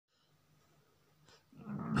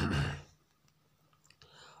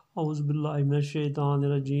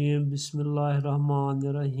औज़ुबिल्लाहिमिनश्शैतानिर्रजीम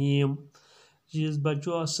बिस्मिल्लाहिर्रहमानिर्रहीम। जीज़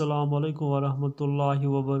बच्चों अस्सलाम वालेकुम वरहमतुल्लाहि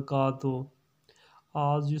वबरकातुहू।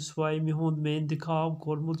 आज युस वाय मिहुंद मे इंतखाब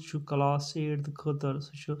कोरमुत छु क्लास 8 खतर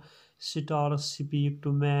सु छु stars speak to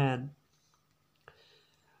man.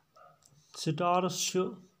 Stars छु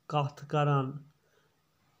कथ करन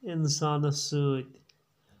इंसानस सत,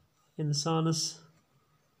 इंसानस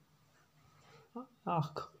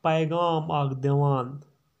अख पैगाम अख दिवान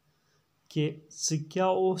कि ज़ क्या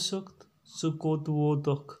ओसुक ज़ कोत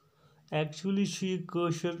वोतुक। एक्चुअली छु यह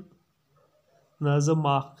कशर नज़म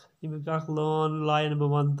अख यमिक अख लाइन बह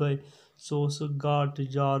वन तोह सो गाट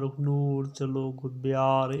जारुक नूर चे लोगुत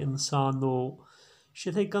ब्यार इंसानो।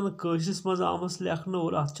 इथे कन कशरिस मज आमस लेखन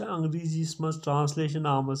और अत अंग्रेजी मज ट्रांसलेशन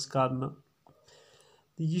आमस करन।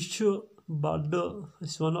 यह बड़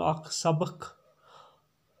वनो अख सबक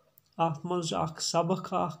अत मज अख सबक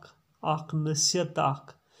अख नसीहत अख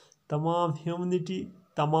तमाम ह्यूमनिटी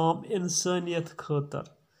तमाम इंसानियत खतर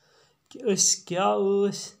कि अस क्या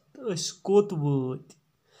अस कोत वत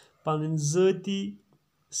पन ज़ाती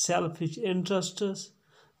सेल्फिश इंटरेस्ट्स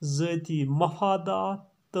ज़ाती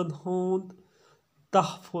मफादातन हुंद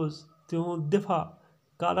तहफ़ुज़ तिहुंद दिफा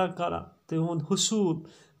करा तिहुंद हुसूल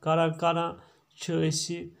करा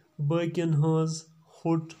बाकियन हज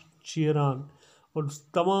हुट चीरान। और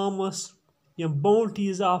तमाम यम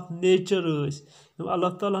बाउंटीज ऑफ नेचर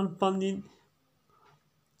अल्लाह ताला पन्नी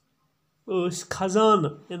खजान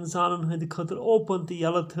इंसान हंद खतर ओपन तो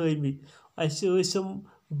यल थम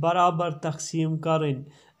बराबर तकसीम करन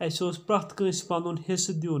प्रथ कंस पनुन हिस्स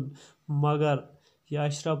दिन। मगर यह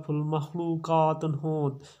अशरफुल मखलूकातन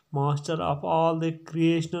हुंद master of all the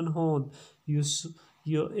creation हुंद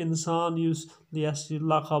यह इंसान यस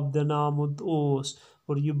लकब दिन आमुत ओस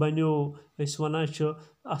और यह बनो वन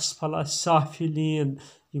असफल साफिलीन।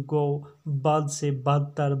 यह गो बद से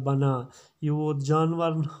बदतर बना यह वोत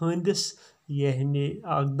जानवरन हंदिस यानी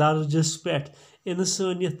दर्जस पे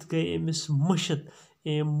इंसानियत गई अमिस मुशत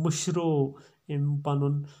मुशरो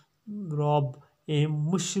पनुन रब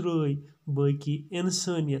मुशराई बाकी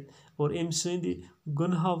इंसानियत। और अम सद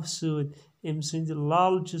गुनहों सद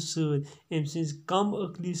लालच सद कम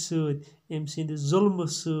अकली सद जुल्म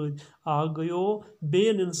सद गयो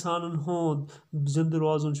बेन इंसानन हुंद जिंद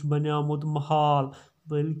रोजन बनियामुत महाल।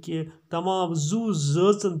 बल्कि तमाम जू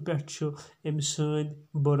ज़ाचन पे सन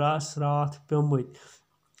बुरा असरात पेमुत।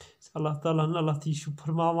 अल्लाह ताला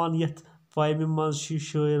फरमावान यथ पोयम मज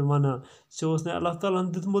शायर वनान े अल्लाह ताला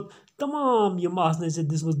दितमुत तमाम यम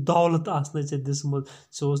दिसमुत दौलत दिसमुत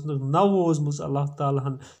नवोजमुत अल्लाह ताला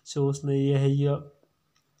यह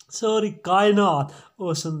सारी कायनात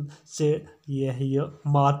यह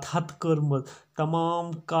मातहत कर्मत तमाम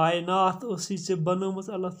कायनात बनमत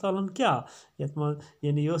अल्लाह ताला क्या यथ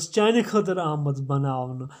यानी चान खतर आमत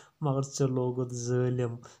बनावन। मगर लोगुत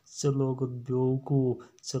जालिम लोगुत बेवकूफ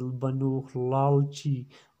बनुख लालची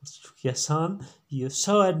यसान यह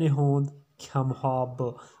सारे हुंद खेमहा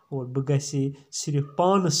और बह गसे सिर्फ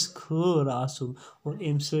पानस खर आसुन। और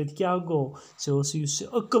अम सत क्या गो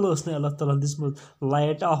अकल अल्लाह ताला दिसमुत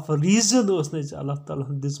लाइट ऑफ रीजन अल्लाह ताला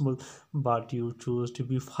दिसमुत but you choose to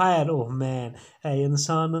be fire oh man. ए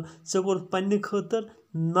इंसान कोर पन्ने खतर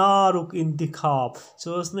नारुक इंतखाब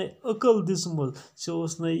ने अकल दिसमुत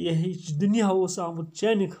यह दुनिया आमुत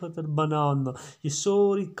चान खतर बनावन यह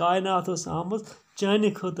सोरी कायनात आमत चान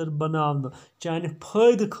खतर बनावन चान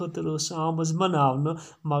फायद खतर आमज बनावन।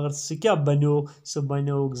 मगर क्या बनो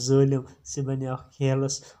जालिम बनो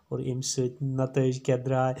हेलस और अम नतज क्या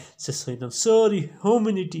द्राय सन सारी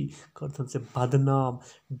ह्यूमनिटी कर बदनाम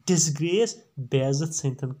डिसग्रेस बेइज्जत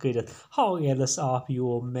सन कर। How else of you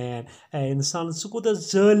oh man ए इंसान कोत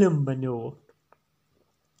जालिम बनो।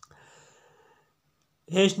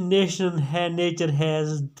 Nature has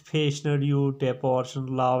fashioned you to portion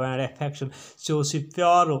love and affection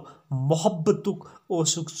प्यारो मोहब्बतुक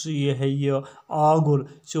यह आगुर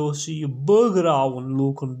यह बगरावन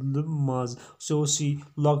लूकन मज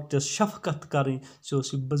लॉकटस शफकत कर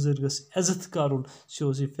बुजुर्गस इज्जत कर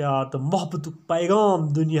प्यार तो मोहब्बतुक पैगाम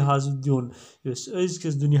दुनिया दिन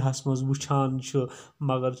अजकिस दुनिया मज वुचान।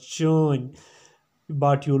 मगर चान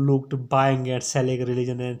but you look to buying and selling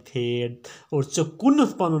religion and faith और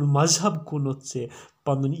कुनुत पनुन मजहब कुनुत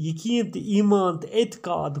पनुन यकीन तो ईमान तो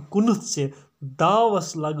एतकाद कुनत से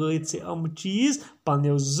दावस लगत से चीज़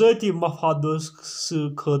पन्ने ज़ाती मफादों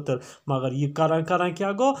खतर मगर यह करान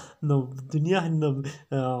क्या गो न दुनिया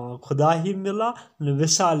न खुदा ही मिला न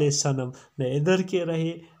विसाले सनम न इधर के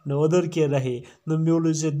रहे न उधर के रहे न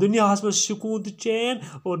मिल से दुनिया में सुकून तो चैन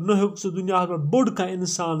और न हो दुनिया में बोड़ का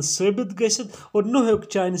इंसान साबित गसित और न हो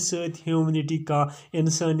चान सत ह्यूमनिटी का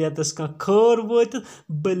इंसानियतस का खर वात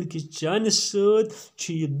बल्कि चान सत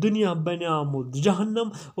यह दुनिया बनियामुत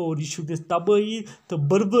जहन्नम और यह तबाही तो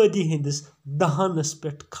बर्बादी हंदिस दहानस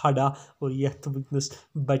पे खड़ा और यथ वनस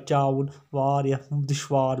बचावन वारिया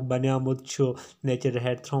दुश्वार बनियामुत nature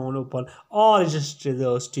had throne open all just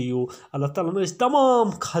to you अल्लाह ताला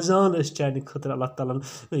तमाम खजान चान खतर अल्लाह ताला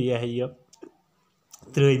यह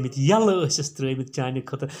त्रमित यल त्रमित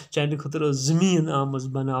चान खतर जमीन आमज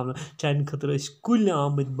बनावन चान खतर कुल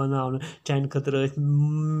आमद बनावन चान खतर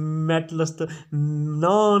मेटलस तो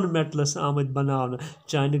नॉन मेटलस आमद बनावन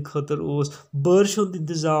चान खतर बारिश हुंद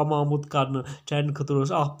इंतजाम आमुत करन चान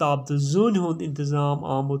खतर आफ्ताब तो जून हुंद इंतजाम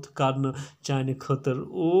आमुत करन चान खतर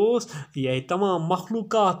यह तमाम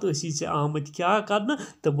मखलूकात से आमद क्या करन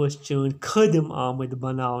तम चान खदिम आमद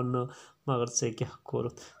बनावन मगर ऐ क्या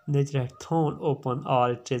कोरुत nature had throne open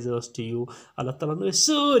all treasures to you अल्लाह ताला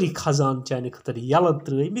सारी खजान चान खतर यल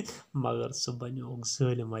त्रमित मगर सह बनो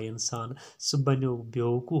ज़ालिम इंसान सह बनो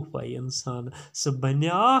बेवकूफ इंसान सह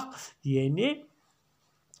बनो यानी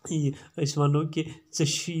वनो कि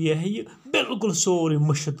यह बिल्कुल सोरे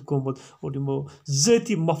मुशत गोमुत और यमो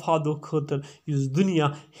ज़ाती मफादों खतर दुनिया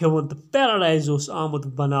हेवन तो पैराडाइज आमुत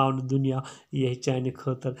बनावन दुनिया यह चान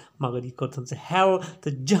खतर मगर यह कोर्थन से हेल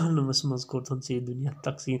तो जहन्नमस मज कोर्थन से दुनिया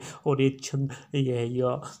तकसीम और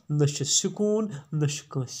यह न सुकून न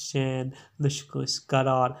चैन न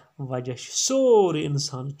करार वजह सोरे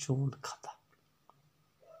इंसान चून खता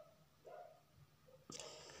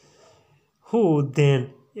हु देन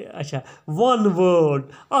अच्छा वन वर्ड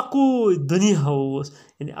अकुई दुनिया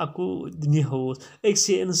यानी अकुई दुनिया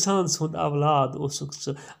अक्से इंसान सुंद औलाद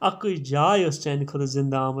अकुई जाय चान खतर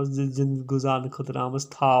जिंदा आमज जिंदगी गुजारने खतर आमज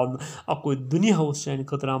थावन अकुई दुनिया चान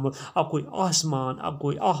खतर आमज अकुई आसमान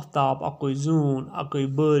अकुई आफ्ताब अकुई जून अकुई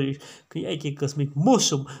बारिश एक किस्मिक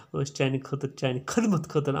मौसम चान खतर चान खदमत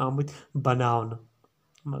खतर आमत बनावन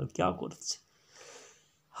मगर क्या कोर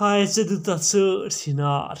हाय ऐ दित तथ सारसी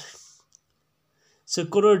नार से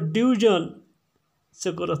करो डिवीजन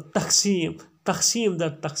से करो तकसीम दर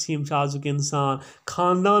तकसीम आजुक इंसान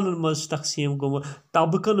खानदान मज तकसीम गोमुत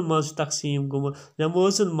तबकन मज तकसीम गोमुत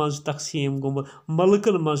नमाजन मज तकसीम गोमुत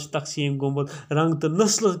मलकन मज तकसीम गोमुत रंग तो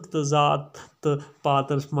नस्ल तो ज़ात तो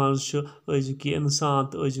पातर मज अजुक इंसान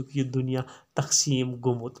तो अजुक यह दुनिया तकसीम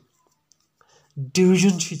गोमुत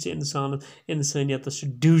डिवीजन इंसानियत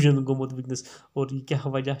डिवीजन गोमुत वनस और यह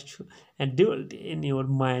क्या वजह एंड डिविल्ट इन योर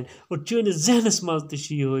माइंड और चैनिस जहनस मज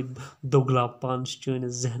दोगलापन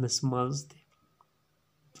चैनिस जहनस मज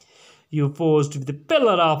you post with the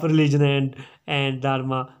pillar of religion and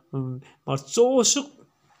धर्मा मगर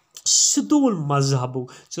सतूल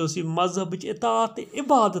मजहबुक मजहब इतात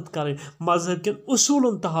इबादत कर मजहब के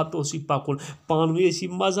उसूलन तहत पकुन पान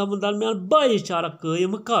मजहब दरमियान भाईचारा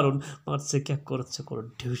कायम कर मगर क्या कोर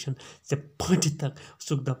डिवीजन फट तक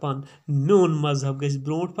सुख दपान मोन मजहब गस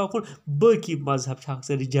ब्रो पकुन बाकी मजहब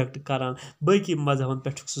रिजेक्ट करान बाकी मजहबन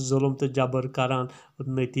पे जुल्म तो जबर करान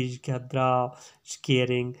नतीज क्या द्राव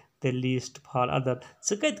caring the least for other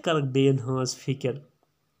कत कर बेन हज फिक्र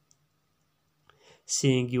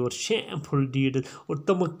seeing your shameful deeds और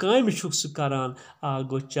तम काम करान आ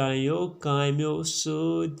गो चायो कामो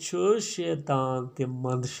शैतान ते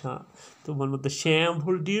मंदशान तो वन द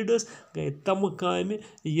shameful deeds गए तम काम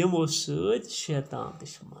यमो शैतान ते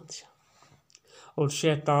मंदशान और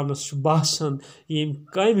शैतानस बासन यम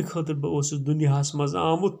काम खतर बस दुनिया मज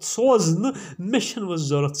आमुत सोजन मे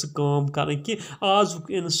जरूरत सह काम कर कि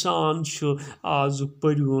आजुक इंसान आजुक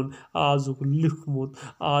परुन आजुक लिखमुत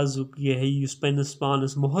आजुक यह पन्नस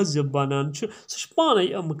पानस महजब बनान सह पाने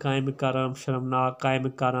यम काम करान शर्मनाक काम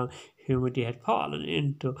करान ह्यूमनिटी हैड फॉलन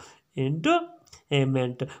इनटू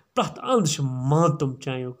एमेंट प्रथ अंद मातम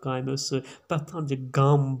चायो कामो प्रथ अंद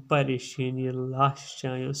गम परेशानी लाश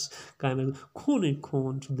चायो कामो खून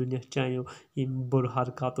खून दुनिया चायो यम बुर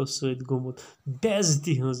हरकतों गोमुत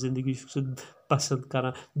बेइज्जती हज जिंदगी पसंद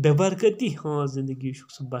करान बेबरकती हज जिंदगी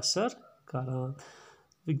बसर करान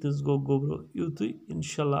वनस गो गोब्रो यूत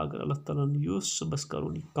इंशाल्लाह अगर अल्लाह ताला युस बस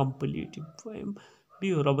करो कंप्लीट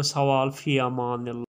बिहु रब्बस हवाल फी अमान।